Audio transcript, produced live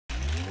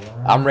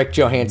I'm Rick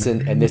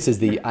Johansson, and this is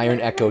the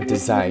Iron Echo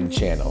Design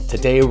channel.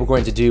 Today we're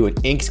going to do an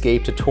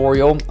Inkscape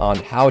tutorial on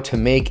how to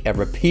make a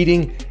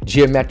repeating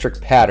geometric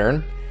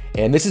pattern.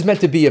 And this is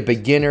meant to be a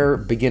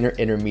beginner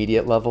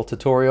intermediate level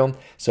tutorial.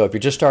 So if you're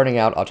just starting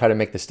out, I'll try to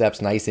make the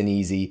steps nice and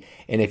easy.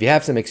 And if you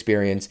have some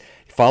experience,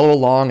 follow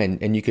along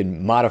and you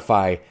can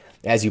modify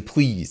as you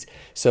please.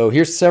 So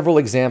here's several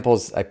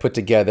examples I put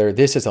together.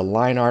 This is a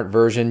line art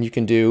version you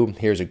can do.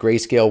 Here's a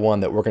grayscale one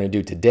that we're going to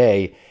do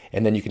today,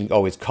 and then you can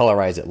always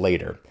colorize it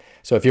later.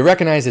 So if you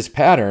recognize this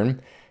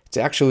pattern, it's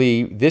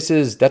actually,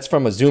 that's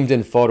from a zoomed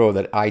in photo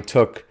that I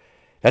took.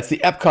 That's the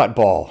Epcot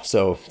ball.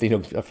 So,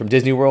 from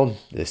Disney World,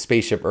 the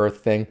Spaceship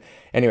Earth thing.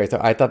 Anyway,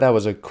 I thought that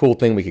was a cool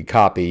thing we could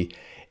copy.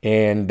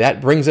 And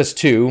that brings us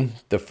to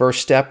the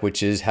first step,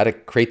 which is how to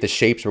create the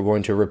shapes we're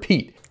going to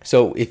repeat.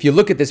 So if you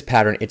look at this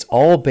pattern, it's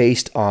all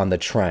based on the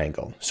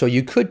triangle. So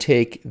you could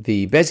take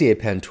the Bezier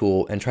pen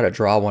tool and try to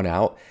draw one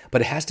out,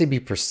 but it has to be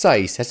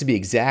precise, has to be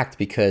exact,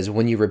 because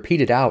when you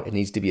repeat it out, it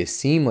needs to be a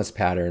seamless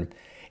pattern,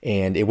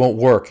 and it won't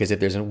work because if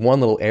there's one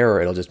little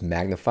error, it'll just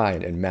magnify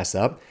and mess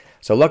up.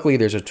 So luckily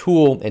there's a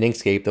tool in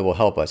Inkscape that will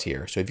help us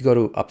here. So if you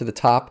go up to the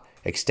top,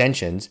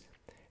 extensions,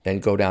 then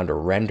go down to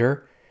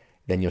render,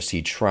 then you'll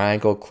see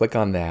triangle, click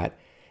on that,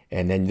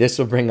 and then this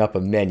will bring up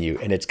a menu,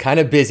 and it's kind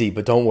of busy,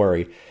 but don't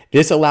worry.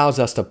 This allows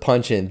us to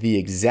punch in the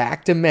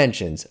exact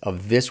dimensions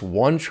of this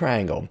one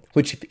triangle,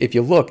 which if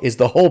you look is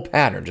the whole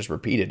pattern just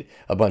repeated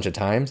a bunch of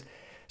times.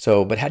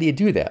 So, but how do you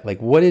do that?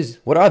 Like what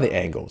are the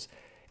angles?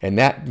 And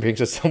that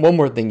brings us to one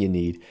more thing you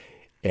need,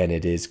 and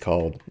it is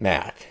called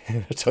math.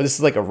 So this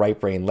is like a right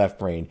brain, left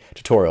brain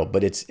tutorial,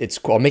 but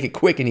I'll make it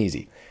quick and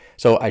easy.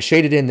 So I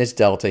shaded in this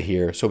delta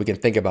here so we can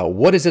think about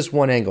what is this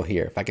one angle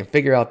here? If I can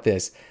figure out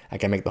this, I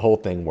can make the whole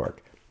thing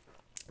work.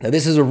 Now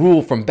this is a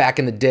rule from back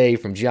in the day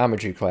from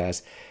geometry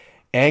class.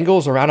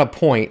 Angles around a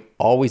point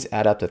always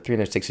add up to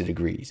 360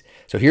 degrees.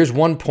 So here's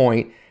one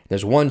point,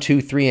 there's 1,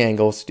 2, 3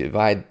 angles,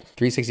 divide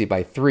 360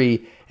 by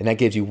 3, and that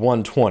gives you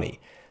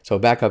 120. So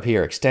back up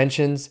here,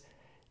 extensions,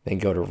 then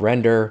go to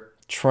render,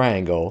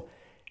 triangle.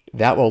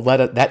 That will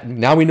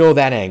now we know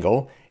that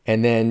angle,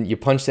 and then you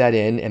punch that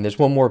in, and there's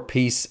one more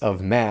piece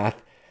of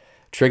math,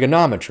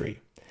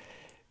 trigonometry.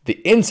 The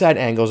inside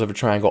angles of a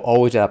triangle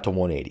always add up to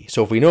 180.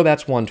 So if we know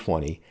that's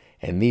 120,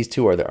 and these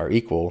two are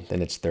equal,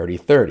 then it's 30,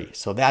 30.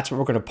 So that's what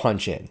we're going to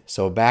punch in.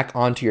 So back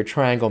onto your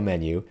triangle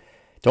menu.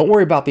 Don't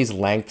worry about these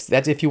lengths.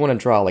 That's if you want to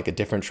draw like a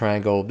different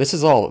triangle. This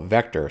is all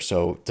vector,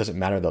 so it doesn't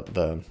matter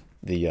the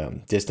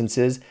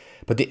distances,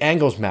 but the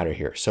angles matter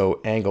here.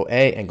 So angle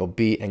A, angle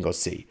B, angle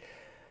C.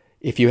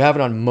 If you have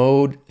it on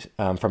mode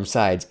from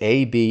sides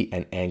A, B,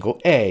 and angle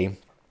A,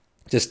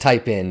 just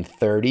type in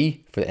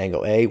 30 for the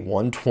angle A,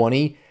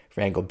 120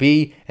 for angle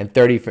B, and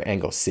 30 for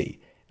angle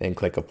C. Then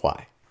click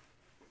apply.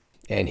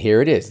 And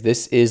here it is.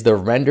 This is the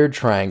rendered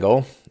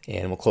triangle,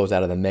 and we'll close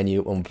out of the menu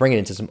and we'll bring it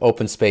into some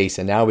open space,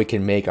 and now we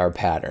can make our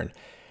pattern.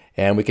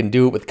 And we can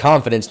do it with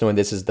confidence knowing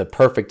this is the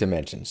perfect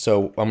dimension.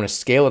 So I'm going to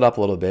scale it up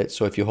a little bit.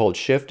 So if you hold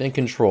shift and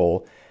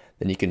control,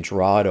 then you can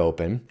draw it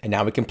open, and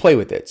now we can play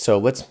with it. So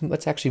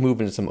let's actually move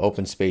into some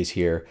open space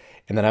here,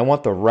 and then I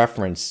want the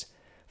reference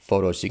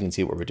photo so you can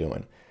see what we're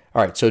doing.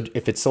 All right, so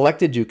if it's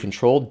selected, do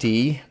Control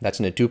D, that's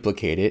going to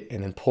duplicate it,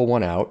 and then pull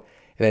one out,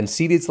 and then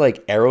see these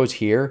like arrows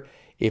here.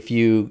 If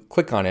you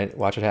click on it,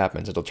 watch what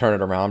happens. It'll turn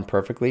it around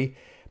perfectly.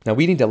 Now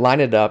we need to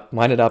line it up,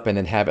 and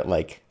then have it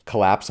like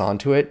collapse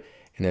onto it.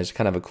 And there's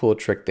kind of a cool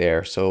trick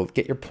there. So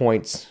get your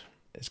points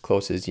as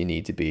close as you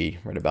need to be,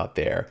 right about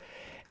there.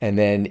 And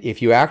then if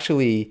you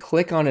actually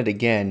click on it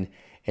again,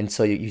 and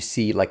so you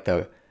see like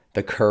the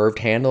curved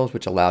handles,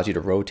 which allows you to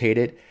rotate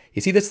it.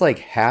 You see this like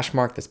hash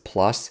mark, this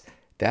plus,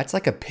 that's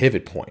like a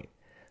pivot point.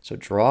 So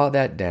draw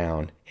that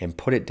down and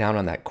put it down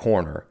on that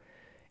corner.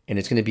 And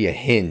it's going to be a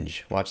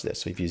hinge. Watch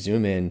this. So if you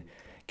zoom in,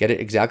 get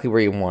it exactly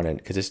where you want it,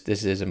 because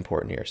this is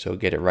important here. So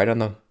get it right on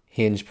the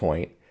hinge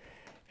point,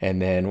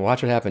 and then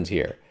watch what happens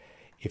here.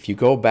 If you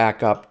go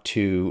back up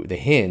to the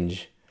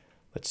hinge,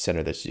 let's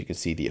center this so you can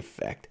see the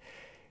effect.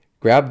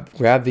 Grab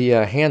the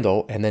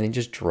handle, and then you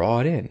just draw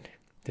it in.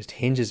 This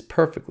hinges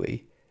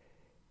perfectly.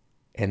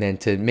 And then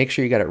to make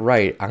sure you got it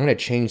right, I'm going to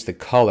change the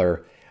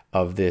color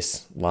of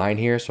this line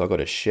here. So I'll go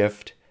to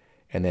Shift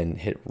and then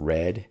hit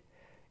red.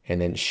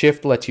 And then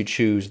Shift lets you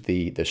choose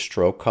the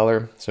stroke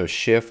color. So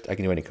Shift, I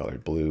can do any color,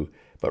 blue,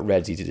 but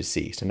red's easy to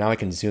see. So now I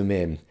can zoom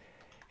in,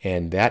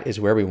 and that is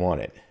where we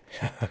want it.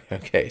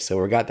 Okay,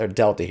 so we got our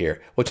delta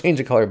here. We'll change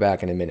the color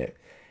back in a minute.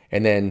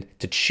 And then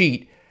to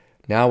cheat,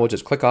 now we'll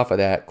just click off of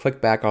that, click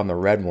back on the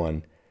red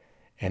one,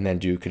 and then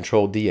do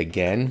Control D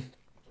again.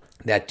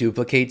 That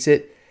duplicates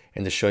it.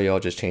 And to show you, I'll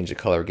just change the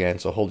color again.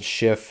 So hold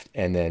Shift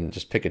and then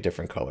just pick a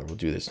different color. We'll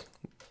do this,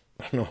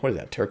 I don't know, what is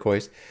that,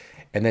 turquoise?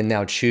 And then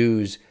now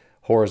choose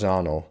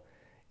horizontal,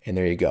 and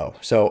there you go.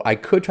 So I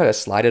could try to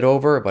slide it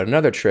over, but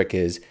another trick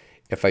is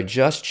if I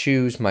just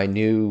choose my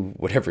new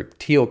whatever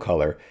teal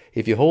color,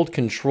 if you hold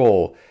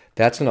Control,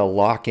 that's going to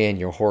lock in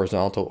your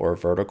horizontal or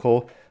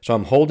vertical. So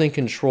I'm holding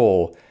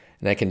Control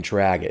and I can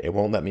drag it. It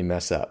won't let me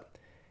mess up.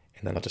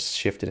 And then I'll just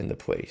shift it into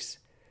place.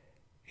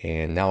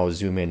 And now I'll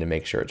zoom in to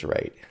make sure it's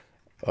right.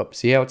 Oh,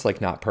 see how it's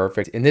like not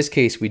perfect? In this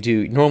case, we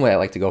do, normally I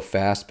like to go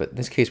fast, but in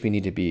this case we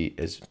need to be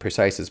as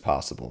precise as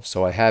possible.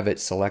 So I have it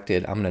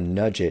selected. I'm gonna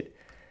nudge it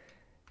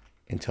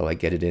until I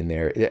get it in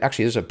there.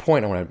 Actually, there's a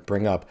point I wanna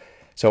bring up.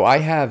 So I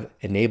have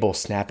enable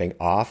snapping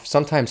off.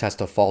 Sometimes has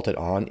to default it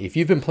on. If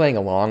you've been playing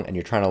along and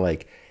you're trying to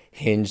like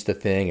hinge the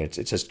thing, it's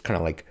just kind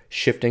of like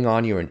shifting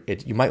on you, and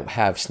you might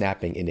have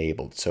snapping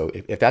enabled. So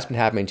if that's been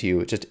happening to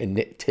you, just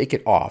take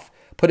it off.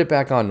 Put it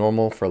back on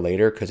normal for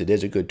later because it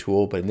is a good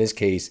tool, but in this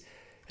case,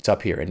 it's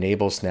up here,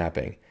 enable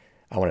snapping.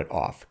 I want it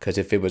off because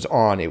if it was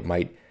on, it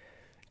might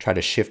try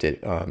to shift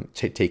it,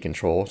 take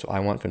control. So I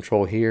want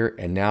control here,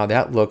 and now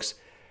that's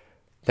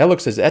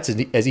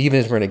as even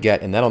as we're gonna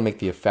get, and that'll make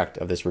the effect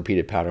of this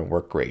repeated pattern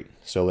work great.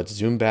 So let's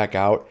zoom back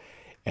out,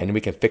 and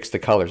we can fix the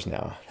colors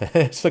now.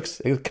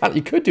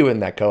 You could do it in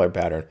that color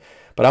pattern,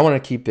 but I want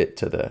to keep it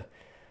to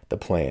the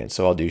plan.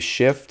 So I'll do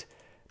Shift,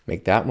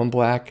 make that one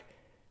black,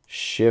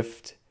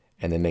 Shift,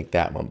 and then make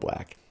that one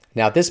black.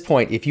 Now at this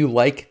point, if you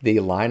like the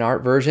line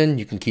art version,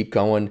 you can keep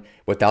going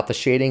without the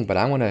shading, but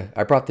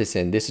I brought this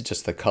in. This is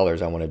just the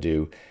colors I want to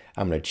do.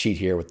 I'm going to cheat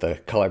here with the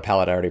color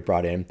palette I already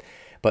brought in,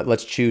 but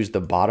let's choose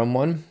the bottom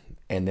one.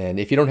 And then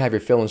if you don't have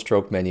your fill and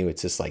stroke menu,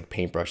 it's this like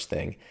paintbrush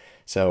thing.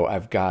 So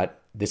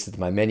this is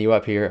my menu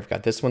up here. I've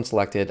got this one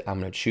selected. I'm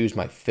going to choose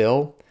my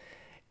fill,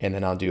 and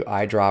then I'll do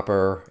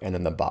eyedropper and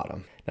then the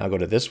bottom. Now I'll go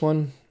to this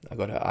one. I'll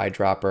go to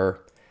eyedropper,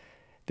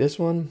 this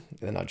one, and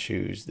then I'll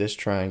choose this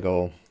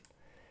triangle,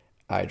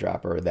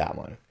 eyedropper, that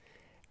one.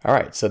 All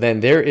right, so then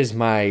there is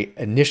my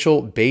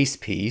initial base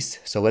piece.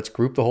 So let's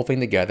group the whole thing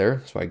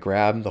together. So I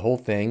grab the whole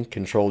thing,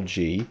 Control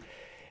G.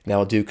 Now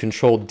I'll do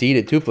Control D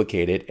to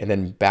duplicate it, and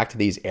then back to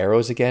these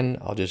arrows again.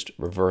 I'll just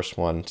reverse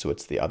one so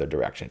it's the other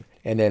direction.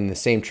 And then the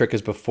same trick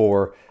as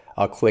before,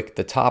 I'll click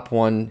the top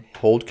one,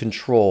 hold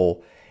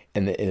Control,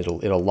 and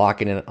it'll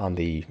lock it in on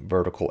the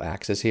vertical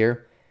axis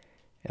here.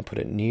 And put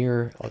it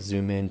near. I'll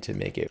zoom in to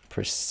make it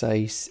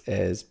precise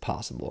as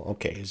possible.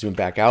 Okay, zoom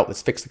back out.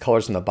 Let's fix the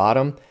colors on the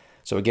bottom.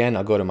 So again,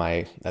 I'll go to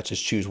let's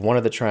just choose one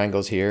of the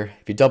triangles here.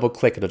 If you double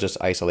click, it'll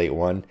just isolate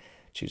one.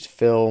 Choose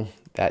fill,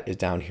 that is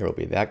down here will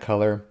be that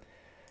color.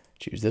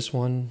 Choose this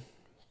one,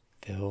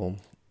 fill,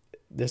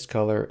 this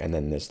color, and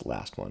then this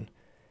last one.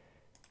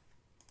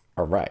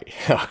 All right,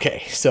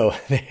 okay, so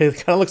it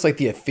kind of looks like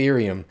the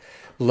Ethereum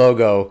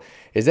logo.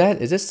 Is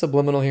this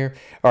subliminal here?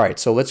 All right,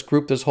 so let's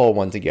group this whole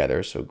one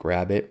together. So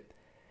grab it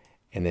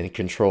and then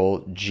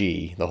Control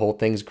G. The whole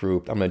thing's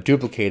grouped. I'm gonna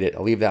duplicate it.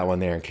 I'll leave that one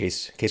there in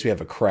case we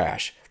have a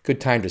crash. Good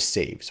time to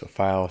save. So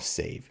File,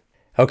 Save.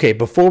 Okay,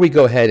 before we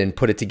go ahead and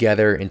put it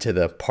together into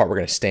the part we're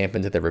gonna stamp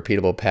into the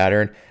repeatable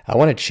pattern, I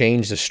wanna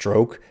change the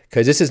stroke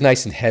because this is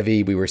nice and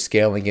heavy. We were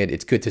scaling it.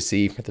 It's good to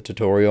see for the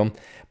tutorial.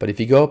 But if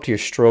you go up to your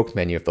stroke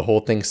menu, if the whole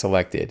thing's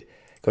selected,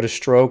 go to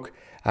stroke,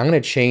 I'm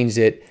gonna change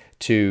it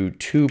to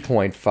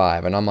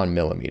 2.5, and I'm on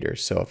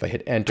millimeters. So if I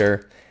hit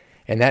enter,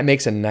 and that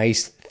makes a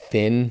nice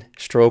thin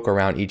stroke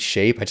around each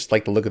shape. I just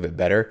like the look of it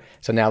better.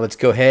 So now let's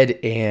go ahead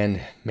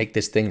and make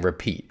this thing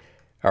repeat.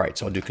 All right,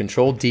 so I'll do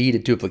Control D to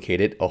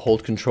duplicate it. I'll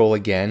hold Control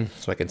again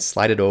so I can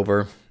slide it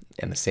over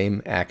in the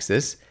same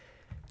axis.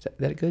 Is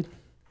that good?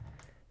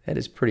 That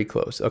is pretty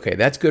close. Okay,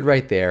 that's good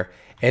right there.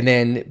 And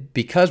then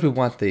because we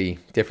want the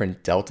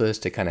different deltas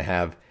to kind of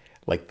have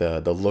like the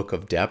look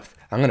of depth,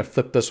 I'm gonna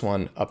flip this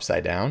one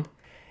upside down.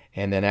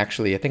 And then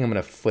actually, I think I'm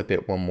gonna flip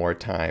it one more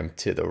time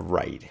to the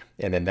right.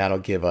 And then that'll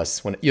give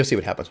us, you'll see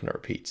what happens when it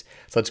repeats.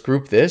 So let's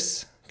group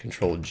this,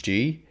 Control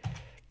G,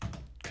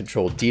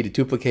 Control D to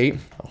duplicate.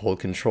 I'll hold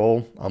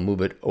Control, I'll move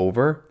it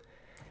over,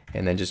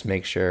 and then just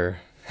make sure,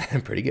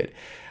 pretty good.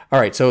 All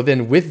right, so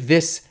then with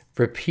this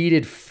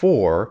repeated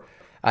 4,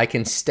 I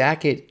can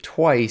stack it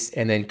twice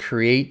and then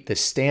create the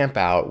stamp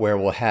out where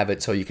we'll have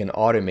it so you can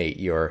automate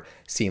your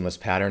seamless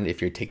pattern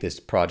if you take this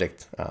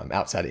project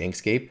outside of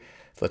Inkscape.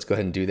 So let's go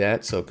ahead and do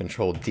that. So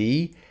Control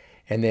D,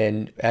 and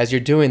then as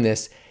you're doing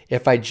this,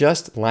 if I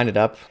just line it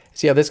up,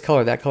 see how this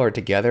color, that color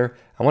together,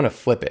 I want to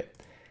flip it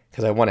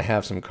because I want to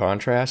have some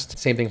contrast.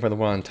 Same thing for the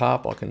one on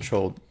top. I'll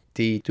Control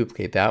D,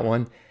 duplicate that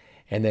one.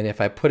 And then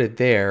if I put it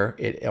there,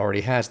 it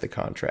already has the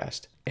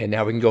contrast. And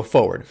now we can go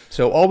forward.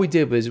 So all we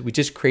did was we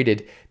just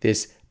created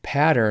this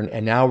pattern,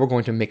 and now we're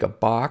going to make a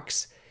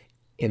box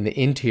in the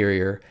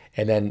interior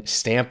and then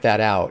stamp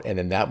that out, and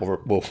then that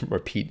will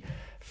repeat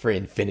for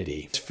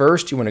infinity.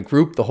 First, you want to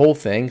group the whole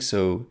thing.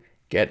 So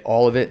get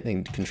all of it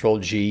and Control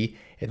G,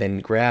 and then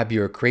grab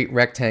your Create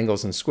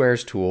Rectangles and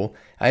Squares tool.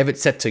 I have it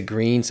set to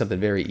green, something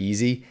very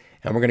easy.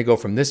 And we're going to go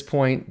from this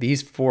point,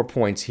 these 4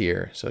 points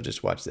here. So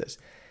just watch this.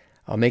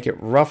 I'll make it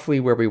roughly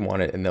where we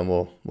want it, and then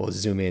we'll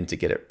zoom in to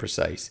get it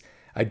precise.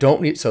 I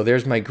don't need, so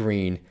there's my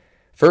green.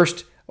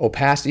 First,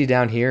 opacity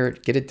down here,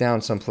 get it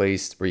down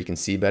someplace where you can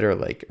see better,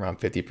 like around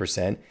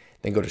 50%.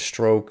 Then go to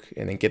stroke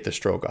and then get the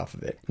stroke off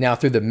of it. Now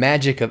through the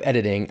magic of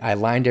editing, I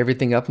lined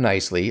everything up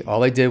nicely.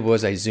 All I did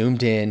was I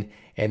zoomed in,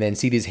 and then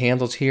see these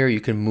handles here?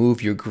 You can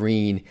move your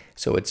green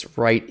so it's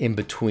right in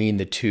between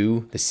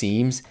the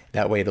seams.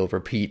 That way they'll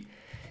repeat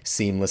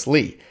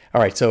seamlessly.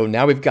 All right, so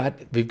now we've got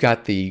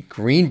the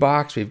green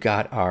box, we've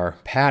got our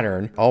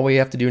pattern. All we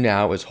have to do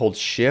now is hold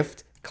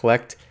Shift,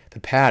 collect the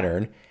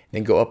pattern,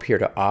 then go up here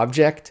to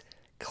Object,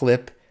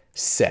 Clip,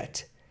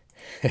 Set.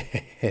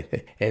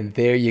 And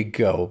there you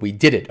go, we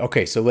did it.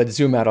 Okay, so let's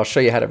zoom out. I'll show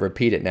you how to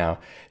repeat it now.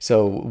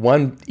 So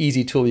one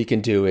easy tool you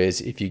can do is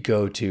if you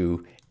go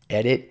to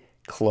Edit,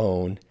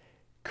 Clone,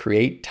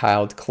 Create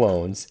Tiled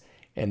Clones,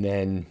 and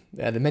then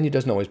the menu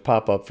doesn't always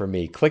pop up for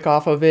me. Click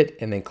off of it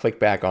and then click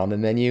back on the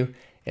menu,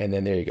 and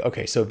then there you go.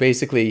 Okay, so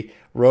basically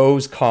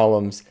rows,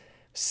 columns,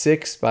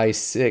 6 by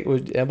 6,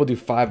 and we'll do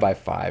 5 by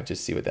 5,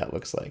 just see what that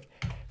looks like.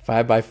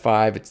 5 by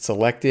 5, it's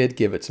selected,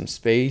 give it some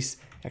space.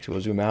 Actually,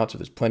 we'll zoom out so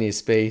there's plenty of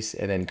space,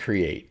 and then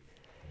create.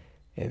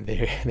 And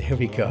there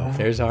we go.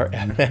 There's our.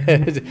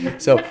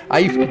 So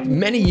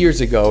many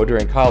years ago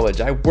during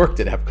college, I worked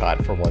at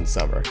Epcot for one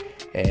summer,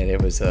 and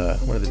it was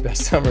one of the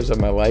best summers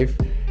of my life.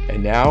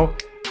 And now,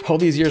 all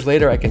these years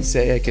later, I can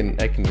say I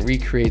can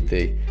recreate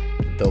the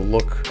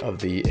look of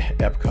the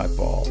Epcot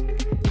ball,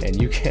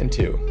 and you can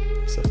too.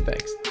 So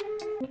thanks.